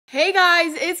Hey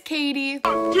guys, it's Katie.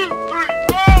 1, 2, 3, 4.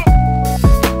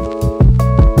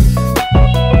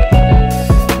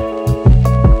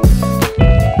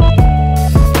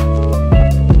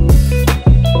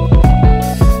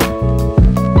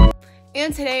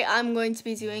 And today I'm going to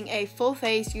be doing a full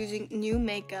face using new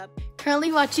makeup.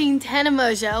 Currently watching 10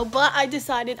 Emojo, but I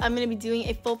decided I'm going to be doing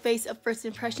a full face of first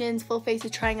impressions, full face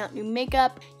of trying out new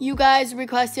makeup. You guys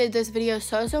requested this video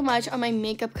so much on my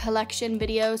makeup collection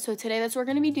video, so today that's what we're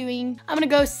going to be doing. I'm going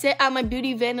to go sit at my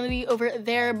beauty vanity over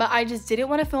there, but I just didn't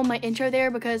want to film my intro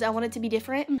there because I want it to be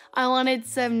different. I wanted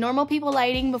some normal people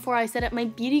lighting before I set up my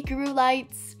beauty guru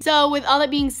lights. So with all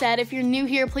that being said, if you're new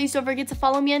here, please don't forget to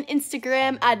follow me on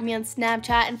Instagram, add me on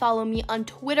Snapchat, and follow me on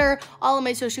Twitter. All of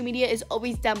my social media is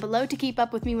always down below to keep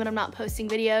up with me when I'm not posting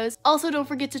videos. Also, don't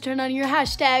forget to turn on your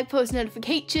hashtag post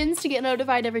notifications to get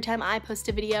notified every time I post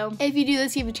a video. If you do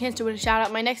this, you have a chance to win a shout out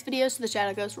in my next video, so the shout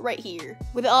out goes right here.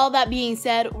 With all that being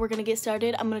said, we're gonna get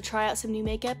started. I'm gonna try out some new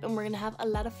makeup and we're gonna have a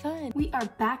lot of fun. We are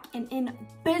back and in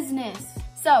business.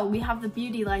 So we have the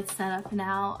beauty lights set up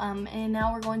now, and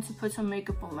now we're going to put some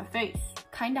makeup on my face.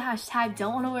 Kinda hashtag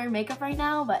don't want to wear makeup right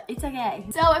now, but it's okay.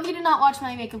 So if you did not watch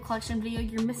my makeup collection video,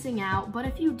 you're missing out. But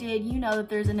if you did, you know that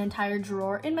there's an entire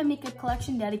drawer in my makeup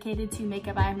collection dedicated to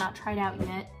makeup I have not tried out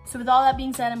yet. So with all that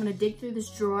being said, I'm gonna dig through this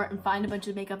drawer and find a bunch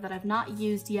of makeup that I've not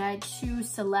used yet, choose,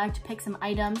 select, pick some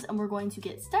items, and we're going to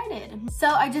get started. So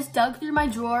I just dug through my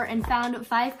drawer and found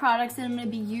 5 products that I'm gonna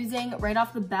be using right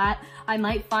off the bat. I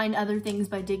might find other things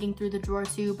by digging through the drawer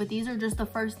too, but these are just the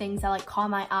first things that like caught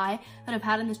my eye that I've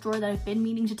had in this drawer that I've been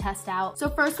meaning to test out. So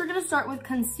first we're gonna start with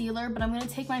concealer, but I'm gonna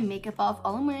take my makeup off.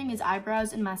 All I'm wearing is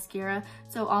eyebrows and mascara,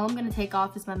 so all I'm gonna take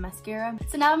off is my mascara.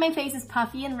 So now that my face is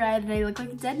puffy and red and I look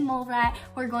like a dead mole rat,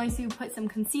 we're going to put some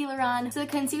concealer on. So the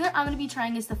concealer I'm gonna be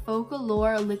trying is the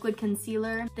Focallure liquid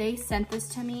concealer. They sent this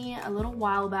to me a little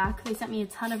while back. They sent me a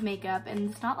ton of makeup, and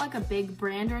it's not like a big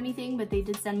brand or anything, but they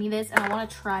did send me this and I wanna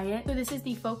try it. So this is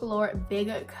the Focallure Big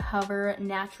Cover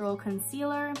Natural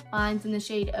Concealer. Mine's in the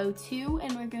shade 02,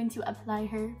 and we're going to apply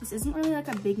her. This isn't really like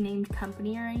a big named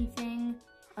company or anything.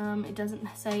 It doesn't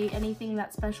say anything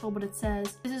that special, but it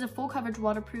says, this is a full coverage,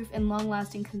 waterproof, and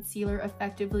long-lasting concealer,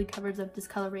 effectively covers up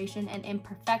discoloration and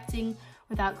imperfecting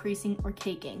without creasing or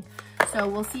caking. So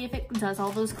we'll see if it does all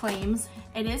those claims.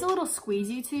 It is a little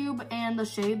squeezy tube, and the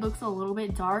shade looks a little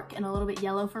bit dark and a little bit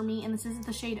yellow for me, and this is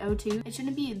the shade 02. It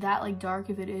shouldn't be that like dark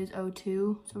if it is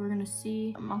 02, so we're gonna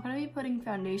see. I'm not gonna be putting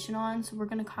foundation on, so we're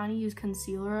gonna kind of use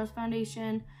concealer as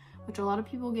foundation, which a lot of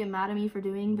people get mad at me for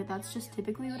doing, but that's just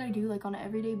typically what I do like on an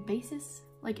everyday basis.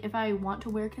 Like if I want to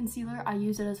wear concealer, I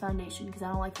use it as foundation because I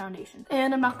don't like foundation.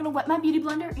 And I'm not gonna wet my beauty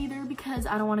blender either because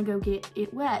I don't want to go get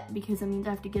it wet because that means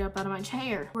I have to get up out of my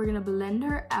chair. We're gonna blend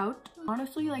her out.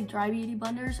 Honestly, like dry beauty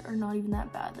blenders are not even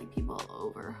that bad. Like people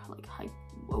over like hype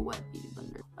a wet beauty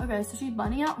blender. Okay, so she's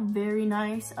blending out very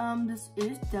nice. This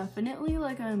is definitely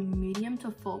like a medium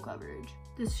to full coverage.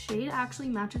 This shade actually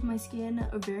matches my skin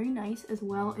very nice as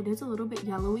well. It is a little bit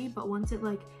yellowy, but once it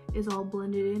like is all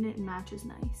blended in, it matches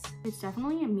nice. It's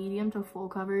definitely a medium to full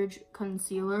coverage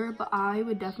concealer, but I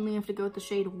would definitely have to go with the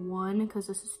shade 1 because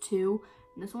this is 2.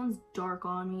 And this one's dark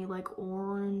on me, like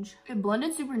orange. It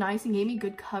blended super nice and gave me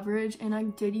good coverage, and I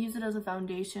did use it as a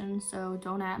foundation, so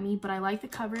don't at me. But I like the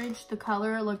coverage. The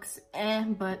color looks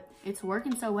but it's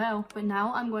working so well. But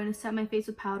now I'm going to set my face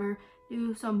with powder,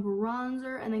 do some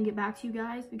bronzer, and then get back to you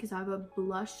guys because I have a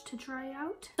blush to try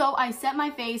out. So I set my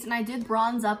face and I did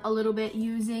bronze up a little bit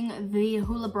using the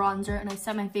Hoola bronzer, and I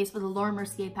set my face with a Laura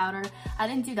Mercier powder. I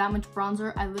didn't do that much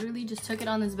bronzer. I literally just took it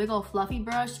on this big old fluffy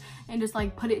brush and just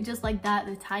like put it just like that,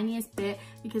 the tiniest bit,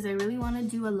 because I really want to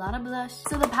do a lot of blush.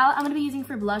 So the palette I'm going to be using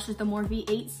for blush is the Morphe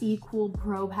 8C Cool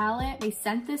Pro palette. They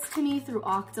sent this to me through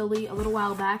Octoly a little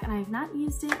while back and I have not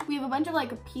used it. We have a bunch of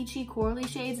like peachy corally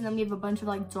shades, and then we have a bunch of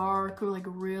like dark or like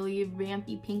really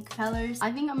vampy pink colors.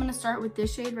 I think I'm gonna start with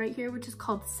this shade right here, which is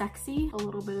called Sexy. A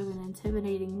little bit of an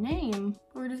intimidating name.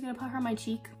 We're just gonna put her on my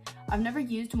cheek. I've never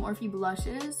used Morphe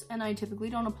blushes, and I typically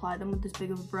don't apply them with this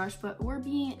big of a brush, but we're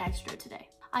being extra today.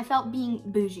 I felt being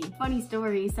bougie. Funny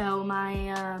story, so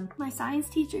my science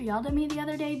teacher yelled at me the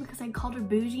other day because I called her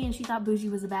bougie and she thought bougie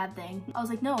was a bad thing. I was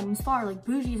like, no, Miss Farr, like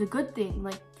bougie is a good thing.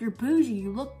 Like you're bougie,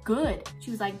 you look good.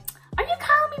 She was like, are you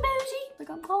calling me bougie? Like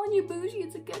I'm calling you bougie,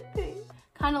 it's a good thing.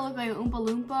 Kind of look like an Oompa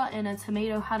Loompa and a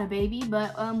tomato had a baby,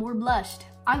 but we're blushed.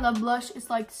 I love blush. It's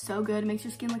like so good. It makes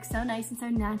your skin look so nice and so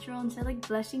natural and so like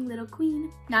blushing little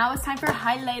queen. Now it's time for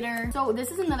highlighter. So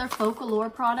this is another Folklore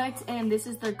product, and this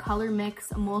is their Color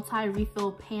Mix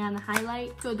Multi-Refill Pan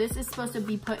Highlight. So this is supposed to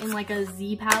be put in like a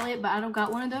Z palette, but I don't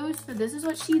got one of those. So this is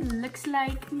what she looks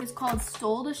like. It's called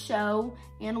Stole the Show,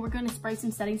 and we're going to spray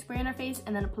some setting spray on our face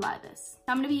and then apply this.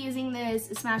 I'm going to be using this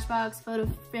Smashbox Photo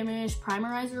Finish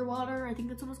Primerizer Water. I think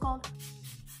that's what it's called.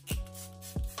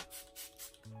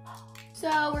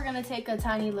 So we're gonna take a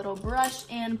tiny little brush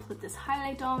and put this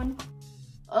highlight on.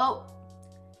 Oh,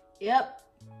 yep,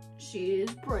 she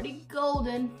is pretty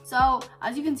golden. So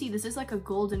as you can see, this is like a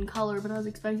golden color, but I was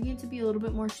expecting it to be a little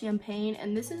bit more champagne,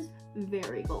 and this is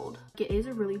very gold. It is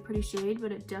a really pretty shade,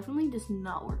 but it definitely does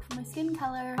not work for my skin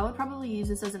color. I would probably use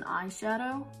this as an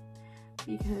eyeshadow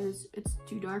because it's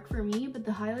too dark for me, but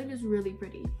the highlight is really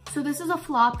pretty. So this is a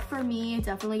flop for me.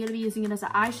 Definitely gonna be using it as an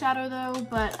eyeshadow though,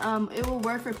 but it will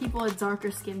work for people with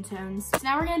darker skin tones. So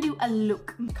now we're gonna do a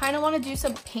look. Kind of want to do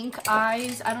some pink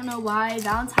eyes. I don't know why.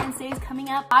 Valentine's Day is coming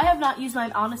up. I have not used my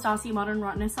Anastasia Modern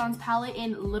Renaissance palette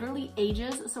in literally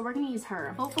ages, so we're gonna use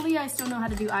her. Hopefully I still know how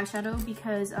to do eyeshadow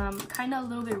because kind of a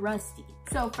little bit rusty.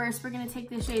 So first we're gonna take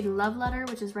the shade Love Letter,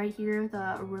 which is right here,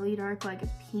 the really dark like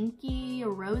pinky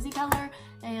rosy color,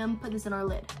 and put this in our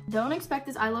lid. Don't expect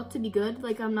this eye look to be good,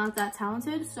 like I'm not that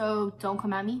talented, so don't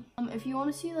come at me. If you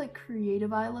want to see like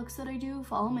creative eye looks that I do,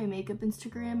 follow my makeup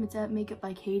Instagram. It's at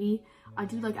makeupbycaiti. I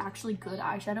do like actually good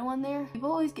eyeshadow on there.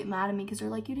 People always get mad at me because they're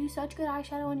like, you do such good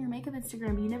eyeshadow on your makeup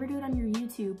Instagram, but you never do it on your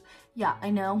YouTube. Yeah, I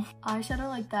know. Eyeshadow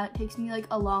like that takes me like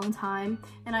a long time,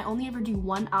 and I only ever do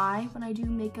one eye when I do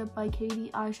Makeup by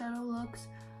Kaiti eyeshadow looks.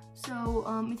 So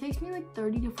it takes me like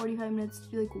 30 to 45 minutes to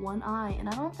do like one eye, and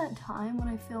I don't have that time when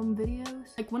I film videos.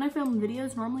 Like when I film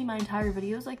videos, normally my entire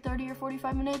video is like 30 or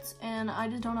 45 minutes, and I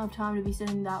just don't have time to be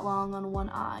sitting that long on one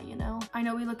eye, you know? I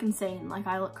know we look insane, like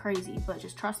I look crazy, but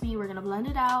just trust me, we're gonna blend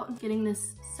it out. Getting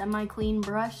this semi-clean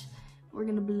brush, we're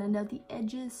gonna blend out the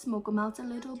edges, smoke them out a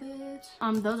little bit.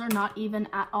 Those are not even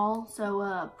at all,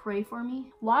 so pray for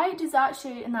me. Why does that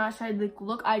shade and that shade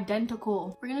look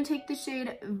identical? We're gonna take the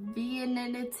shade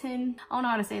Venetian, I don't know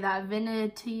how to say that,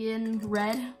 Venetian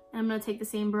Red. And I'm gonna take the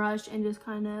same brush and just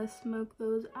kind of smoke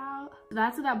those out.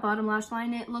 That's what that bottom lash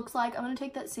line it looks like. I'm gonna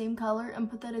take that same color and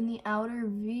put that in the outer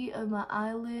V of my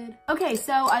eyelid. Okay,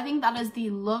 so I think that is the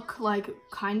look like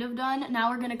kind of done. Now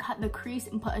we're gonna cut the crease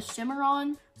and put a shimmer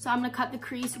on. So I'm gonna cut the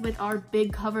crease with our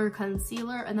Big Cover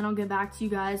concealer, and then I'll get back to you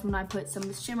guys when I put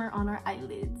some shimmer on our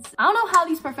eyelids. I don't know how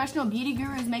these professional beauty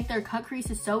gurus make their cut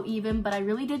creases so even, but I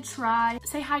really did try.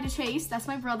 Say hi to Chase, that's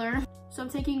my brother. So I'm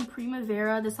taking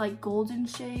Primavera, this like golden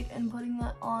shade, and putting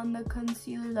that on the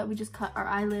concealer that we just cut our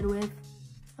eyelid with.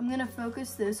 I'm gonna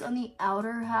focus this on the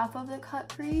outer half of the cut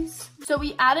crease. So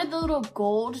we added the little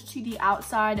gold to the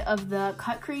outside of the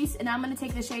cut crease, and now I'm gonna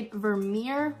take the shade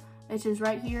Vermeer, which is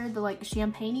right here, the like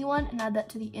champagne-y one, and add that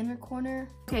to the inner corner.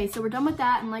 Okay, so we're done with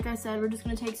that, and like I said, we're just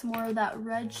gonna take some more of that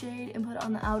red shade and put it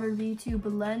on the outer V to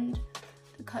blend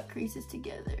the cut creases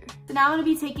together. So now I'm gonna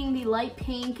be taking the light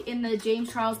pink in the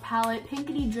James Charles palette,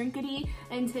 Pinkity Drinkity,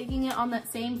 and taking it on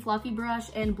that same fluffy brush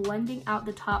and blending out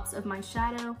the tops of my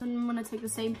shadow. And I'm gonna take the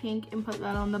same pink and put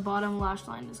that on the bottom lash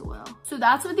line as well. So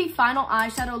that's what the final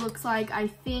eyeshadow looks like. I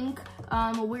think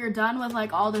we're done with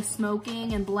like all the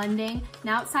smoking and blending.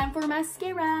 Now it's time for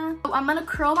mascara. So I'm gonna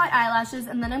curl my eyelashes,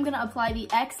 and then I'm gonna apply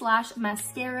the X-Lash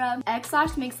mascara.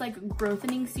 X-Lash makes like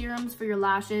growthening serums for your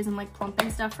lashes and like plumping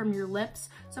stuff from your lips.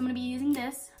 So I'm gonna be using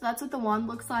this. So that's what the wand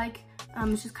looks like.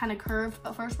 It's just kind of curved,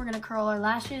 but first we're gonna curl our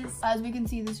lashes. As we can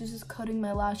see, this is just coating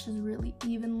my lashes really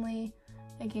evenly,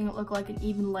 making it look like an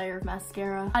even layer of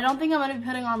mascara. I don't think I'm gonna be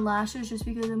putting on lashes just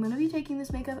because I'm gonna be taking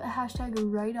this makeup hashtag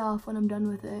right off when I'm done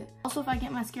with it. Also, if I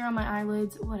get mascara on my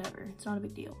eyelids, whatever, it's not a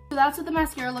big deal. So that's what the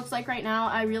mascara looks like right now.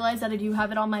 I realize that I do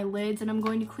have it on my lids, and I'm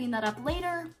going to clean that up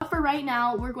later. But for right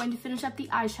now, we're going to finish up the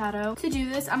eyeshadow. To do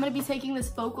this, I'm gonna be taking this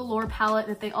Folklore palette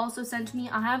that they also sent to me.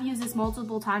 I have used this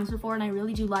multiple times before, and I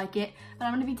really do like it, but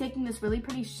I'm gonna be taking this really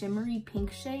pretty shimmery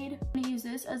pink shade. I'm gonna use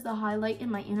this as the highlight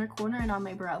in my inner corner and on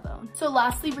my brow bone. So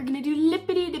lastly, we're gonna do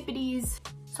lippity dippities.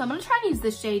 So I'm gonna try and use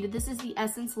this shade. This is the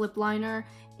Essence lip liner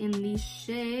in the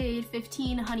shade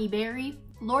 15 Honeyberry.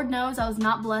 Lord knows I was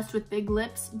not blessed with big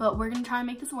lips, but we're gonna try and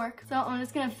make this work. So I'm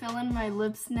just gonna fill in my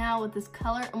lips now with this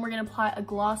color, and we're gonna apply a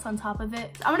gloss on top of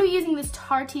it. So I'm gonna be using this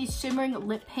Tarte Shimmering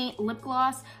Lip Paint Lip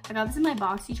Gloss. I got this in my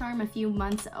BoxyCharm a few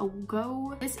months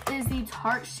ago. This is the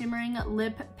Tarte Shimmering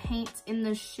Lip Paint in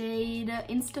the shade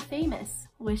Insta Famous.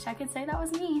 Wish I could say that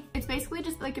was me. It's basically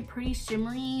just like a pretty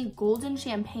shimmery golden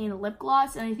champagne lip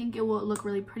gloss, and I think it will look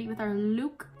really pretty with our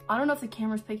look. I don't know if the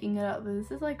camera's picking it up, but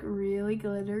this is like really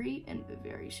glittery and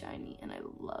very shiny and I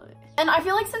love it. And I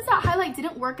feel like since that highlight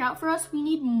didn't work out for us, we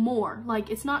need more. Like,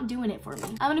 it's not doing it for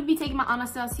me. I'm gonna be taking my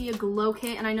Anastasia Glow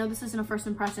Kit, and I know this isn't a first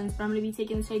impressions, but I'm gonna be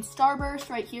taking the shade Starburst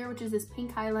right here, which is this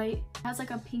pink highlight. It has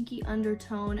like a pinky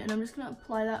undertone, and I'm just gonna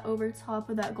apply that over top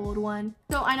of that gold one.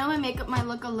 So I know my makeup might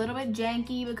look a little bit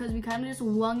janky because we kind of just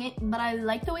wung it, but I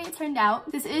like the way it turned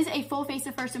out. This is a full face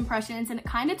of first impressions, and it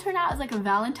kind of turned out as like a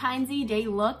Valentine's Day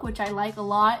look, which I like a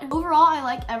lot. Overall, I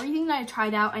like everything that I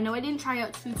tried out. I know I didn't try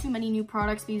out too many new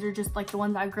products. These are just like the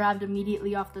ones I grabbed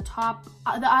immediately off the top.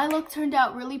 The eye look turned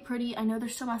out really pretty. I know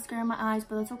there's still mascara in my eyes,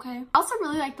 but that's okay. I also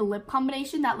really like the lip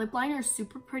combination. That lip liner is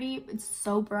super pretty. It's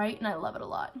so bright and I love it a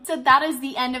lot. So that is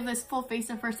the end of this full face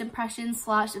of first impressions /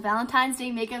 Valentine's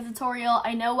Day makeup tutorial.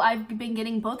 I know I've been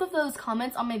getting both of those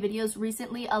comments on my videos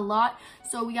recently a lot,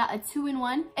 so we got a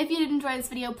 2-in-1. If you did enjoy this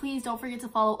video, please don't forget to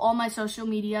follow all my social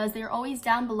medias. They're always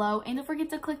down below, and don't forget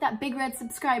to click that big red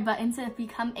subscribe button to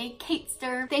become a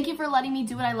Kaitster. Thank you for letting me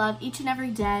do what I love each and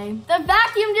every day. The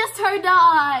vacuum just turned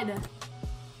on!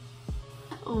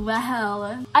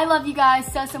 Well, I love you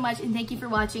guys so much, and thank you for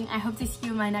watching. I hope to see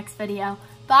you in my next video.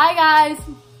 Bye,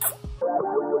 guys!